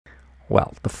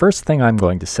Well, the first thing I'm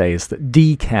going to say is that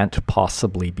D can't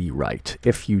possibly be right.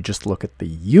 If you just look at the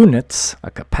units, a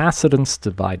capacitance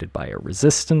divided by a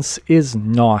resistance is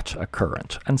not a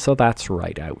current, and so that's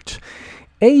right out.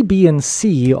 A, B, and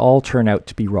C all turn out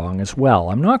to be wrong as well.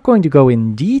 I'm not going to go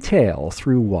in detail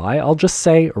through why. I'll just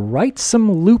say write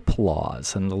some loop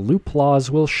laws, and the loop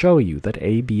laws will show you that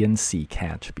A, B, and C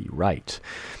can't be right.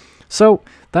 So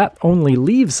that only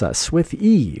leaves us with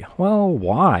E. Well,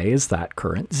 why is that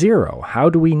current 0? How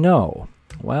do we know?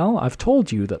 Well, I've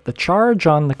told you that the charge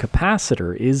on the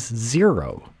capacitor is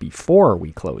 0 before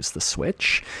we close the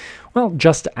switch. Well,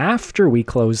 just after we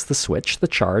close the switch, the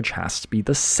charge has to be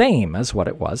the same as what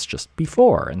it was just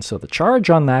before. And so the charge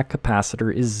on that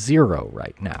capacitor is 0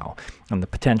 right now. And the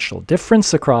potential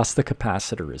difference across the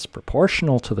capacitor is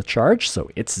proportional to the charge, so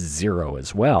it's 0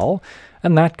 as well.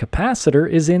 And that capacitor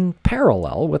is in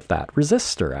parallel with that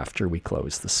resistor after we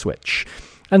close the switch.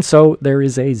 And so there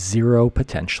is a 0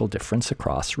 potential difference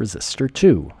across resistor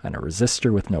 2. And a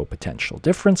resistor with no potential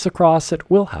difference across it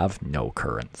will have no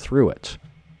current through it.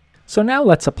 So now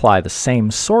let's apply the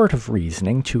same sort of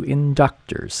reasoning to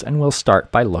inductors, and we'll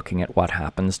start by looking at what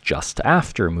happens just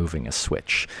after moving a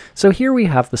switch. So here we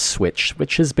have the switch,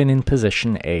 which has been in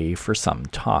position A for some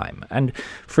time, and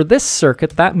for this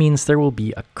circuit that means there will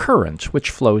be a current which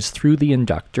flows through the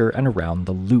inductor and around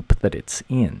the loop that it's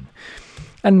in.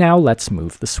 And now let's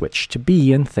move the switch to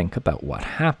B and think about what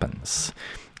happens.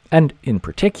 And in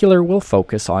particular, we'll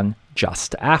focus on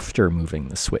just after moving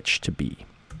the switch to B.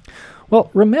 Well,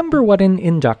 remember what an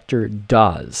inductor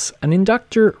does. An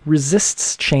inductor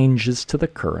resists changes to the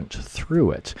current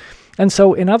through it. And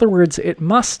so, in other words, it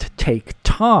must take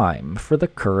time for the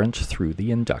current through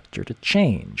the inductor to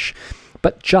change.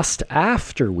 But just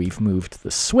after we've moved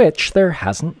the switch, there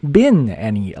hasn't been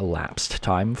any elapsed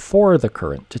time for the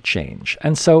current to change.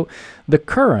 And so the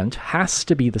current has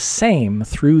to be the same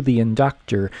through the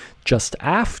inductor just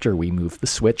after we move the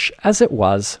switch as it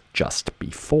was just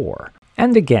before.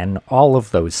 And again, all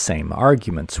of those same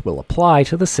arguments will apply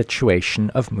to the situation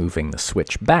of moving the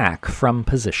switch back from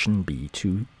position B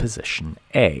to position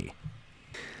A.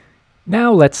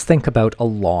 Now let's think about a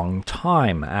long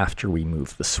time after we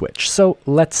move the switch. So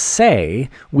let's say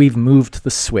we've moved the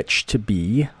switch to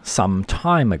B some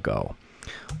time ago.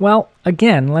 Well,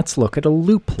 again, let's look at a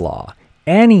loop law.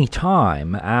 Any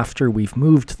time after we've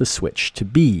moved the switch to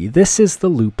B, this is the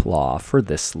loop law for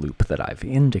this loop that I've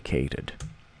indicated.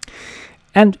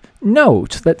 And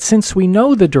note that since we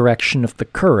know the direction of the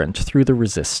current through the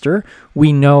resistor,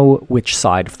 we know which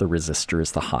side of the resistor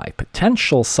is the high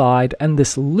potential side, and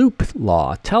this loop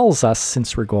law tells us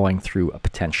since we're going through a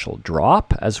potential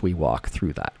drop as we walk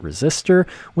through that resistor,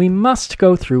 we must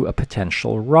go through a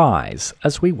potential rise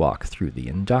as we walk through the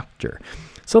inductor.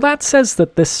 So that says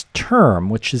that this term,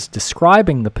 which is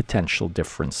describing the potential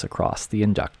difference across the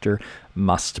inductor,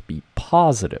 must be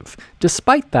positive,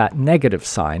 despite that negative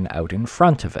sign out in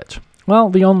front of it. Well,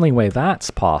 the only way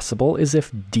that's possible is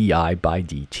if di by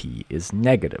dt is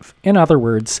negative. In other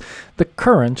words, the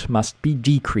current must be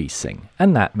decreasing,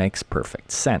 and that makes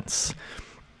perfect sense.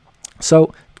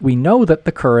 So we know that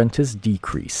the current is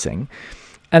decreasing,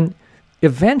 and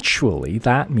eventually,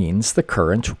 that means the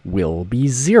current will be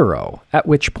 0, at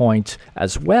which point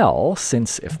as well,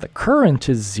 since if the current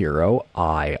is 0,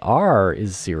 IR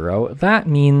is 0, that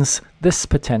means this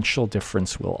potential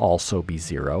difference will also be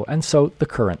 0, and so the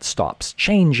current stops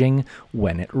changing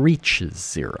when it reaches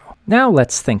 0. Now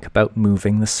let's think about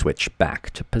moving the switch back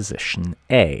to position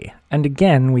A. And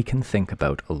again, we can think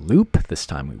about a loop. This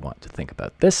time we want to think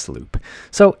about this loop.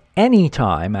 So any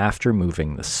time after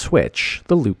moving the switch,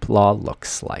 the loop law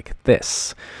looks like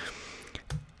this.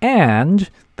 And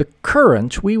the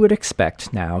current we would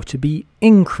expect now to be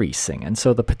increasing, and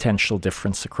so the potential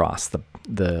difference across the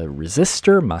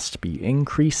resistor must be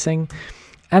increasing,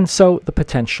 and so the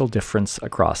potential difference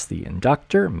across the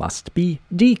inductor must be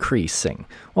decreasing.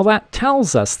 Well, that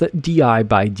tells us that di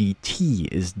by dt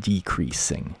is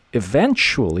decreasing.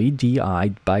 Eventually, di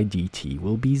by dt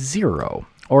will be 0.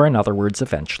 Or in other words,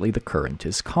 eventually the current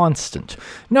is constant.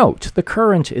 Note, the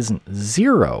current isn't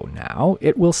 0 now,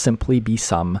 it will simply be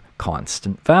some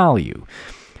constant value.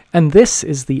 And this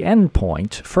is the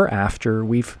endpoint for after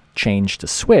we've changed a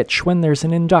switch when there's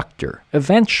an inductor.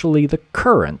 Eventually the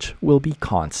current will be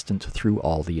constant through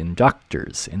all the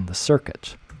inductors in the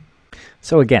circuit.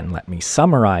 So again, let me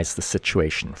summarize the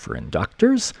situation for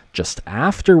inductors. Just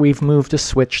after we've moved a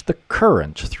switch, the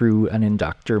current through an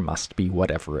inductor must be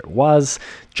whatever it was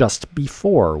just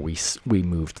before we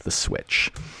moved the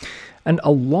switch. And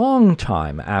a long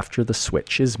time after the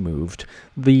switch is moved,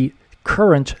 the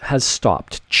current has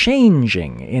stopped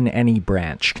changing in any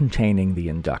branch containing the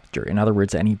inductor. In other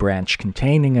words, any branch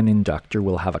containing an inductor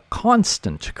will have a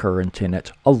constant current in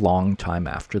it a long time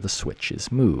after the switch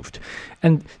is moved.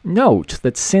 And note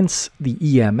that since the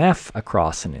EMF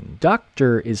across an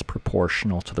inductor is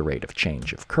proportional to the rate of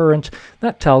change of current,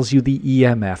 that tells you the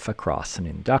EMF across an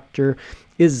inductor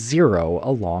is 0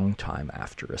 a long time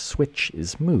after a switch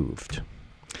is moved.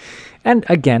 And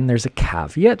again, there's a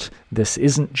caveat. This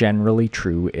isn't generally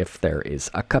true if there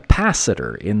is a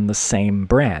capacitor in the same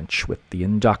branch with the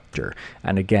inductor.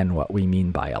 And again, what we mean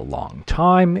by a long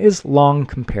time is long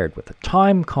compared with a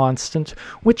time constant,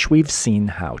 which we've seen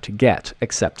how to get,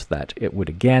 except that it would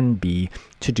again be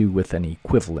to do with an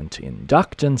equivalent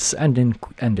inductance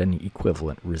and an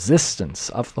equivalent resistance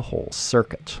of the whole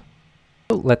circuit.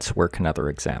 Let's work another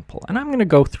example, and I'm going to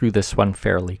go through this one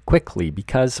fairly quickly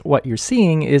because what you're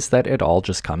seeing is that it all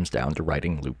just comes down to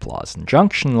writing loop laws and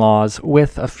junction laws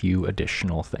with a few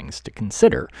additional things to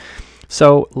consider.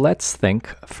 So let's think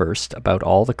first about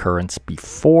all the currents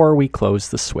before we close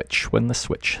the switch, when the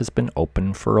switch has been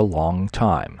open for a long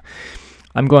time.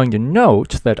 I'm going to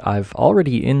note that I've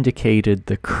already indicated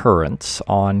the currents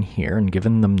on here and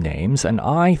given them names, and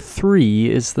I3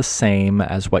 is the same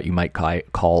as what you might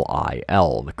call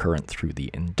IL, the current through the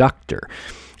inductor.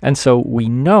 And so we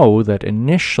know that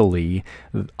initially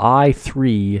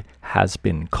I3 has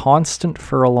been constant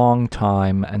for a long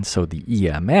time, and so the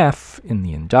EMF in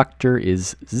the inductor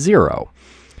is 0.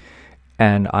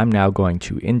 And I'm now going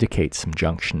to indicate some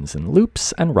junctions and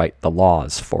loops and write the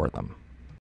laws for them.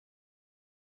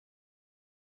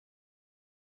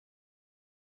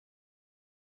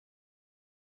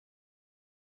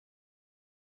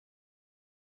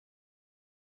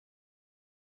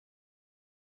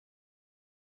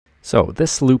 So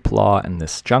this loop law and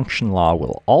this junction law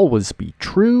will always be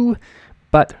true,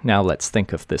 but now let's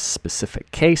think of this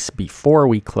specific case before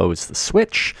we close the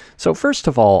switch. So first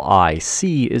of all, IC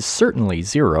is certainly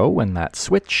 0 when that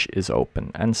switch is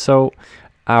open, and so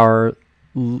our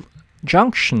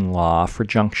junction law for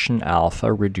junction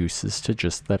alpha reduces to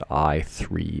just that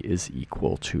I3 is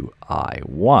equal to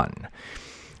I1.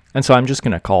 And so I'm just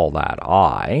going to call that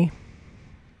I,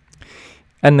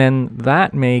 and then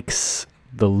that makes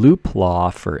the loop law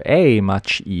for A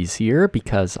much easier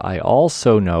because I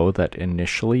also know that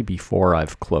initially, before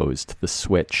I've closed the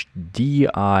switch,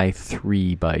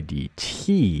 di3 by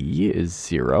dt is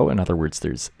 0. In other words,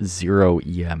 there's 0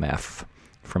 EMF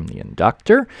from the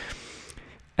inductor.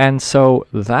 And so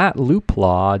that loop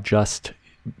law just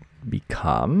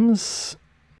becomes,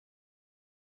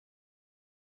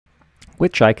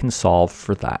 which I can solve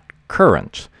for that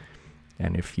current.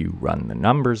 And if you run the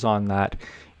numbers on that,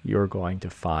 you're going to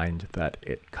find that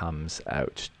it comes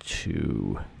out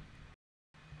to,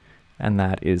 and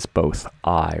that is both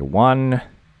I1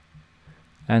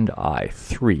 and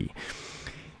I3.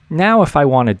 Now if I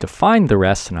wanted to find the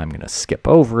rest, and I'm going to skip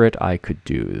over it, I could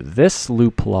do this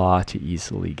loop law to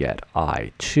easily get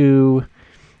I2,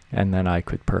 and then I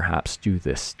could perhaps do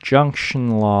this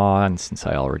junction law, and since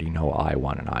I already know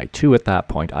I1 and I2 at that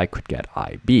point, I could get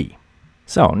IB.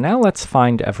 So now let's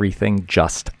find everything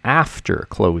just after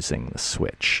closing the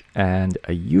switch. And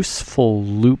a useful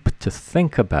loop to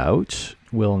think about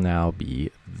will now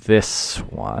be this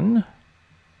one,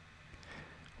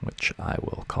 which I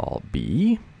will call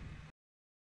B.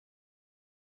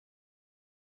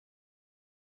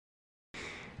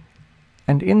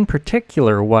 And in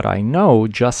particular, what I know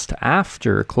just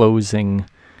after closing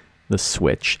the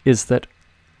switch is that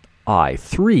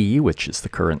I3, which is the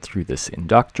current through this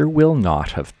inductor, will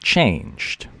not have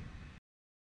changed.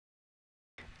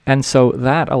 And so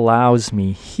that allows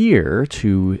me here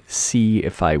to see,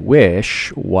 if I wish,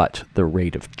 what the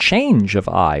rate of change of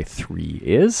I3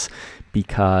 is,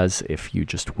 because if you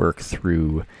just work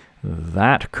through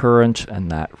that current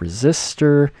and that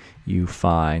resistor, you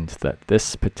find that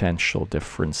this potential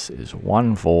difference is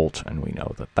 1 volt, and we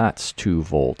know that that's 2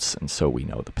 volts, and so we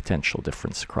know the potential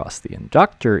difference across the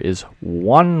inductor is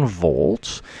 1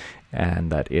 volt,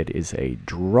 and that it is a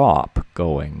drop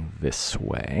going this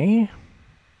way.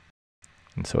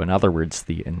 And so in other words,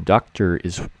 the inductor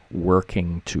is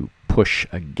working to push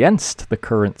against the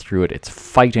current through it. It's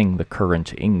fighting the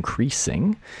current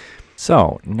increasing.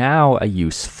 So now a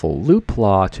useful loop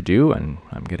law to do, and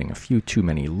I'm getting a few too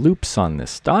many loops on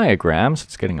this diagram, so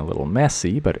it's getting a little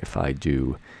messy, but if I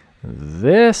do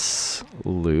this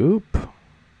loop,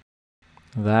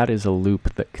 that is a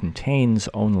loop that contains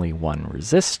only one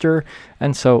resistor,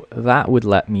 and so that would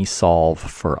let me solve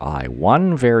for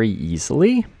I1 very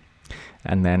easily,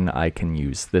 and then I can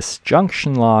use this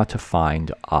junction law to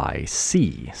find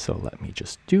IC. So let me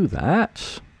just do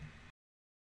that.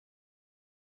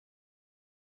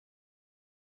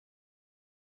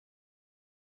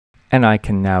 And I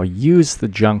can now use the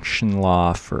junction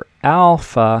law for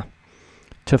alpha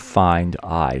to find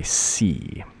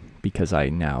IC, because I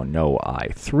now know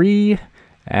I3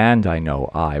 and I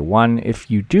know I1. If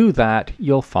you do that,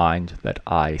 you'll find that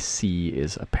IC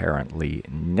is apparently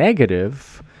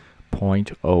negative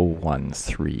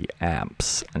 0.013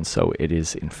 amps. And so it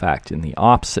is, in fact, in the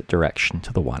opposite direction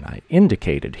to the one I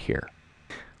indicated here.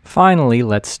 Finally,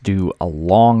 let's do a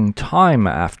long time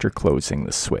after closing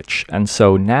the switch. And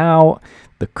so now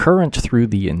the current through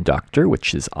the inductor,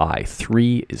 which is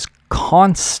I3, is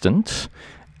constant.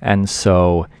 And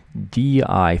so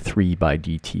di3 by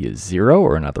dt is 0,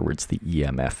 or in other words, the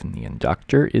EMF in the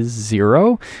inductor is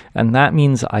 0. And that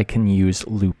means I can use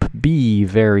loop B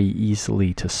very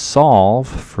easily to solve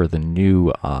for the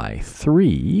new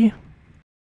I3.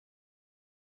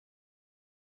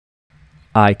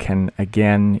 I can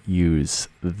again use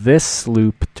this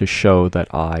loop to show that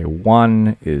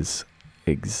I1 is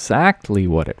exactly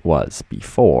what it was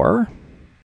before,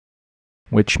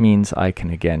 which means I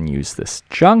can again use this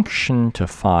junction to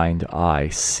find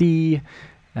IC,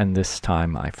 and this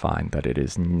time I find that it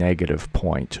is negative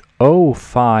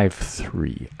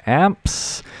 0.053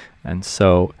 amps, and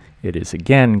so it is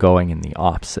again going in the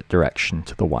opposite direction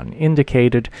to the one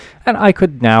indicated, and I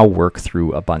could now work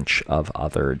through a bunch of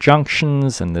other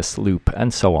junctions in this loop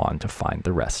and so on to find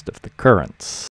the rest of the currents.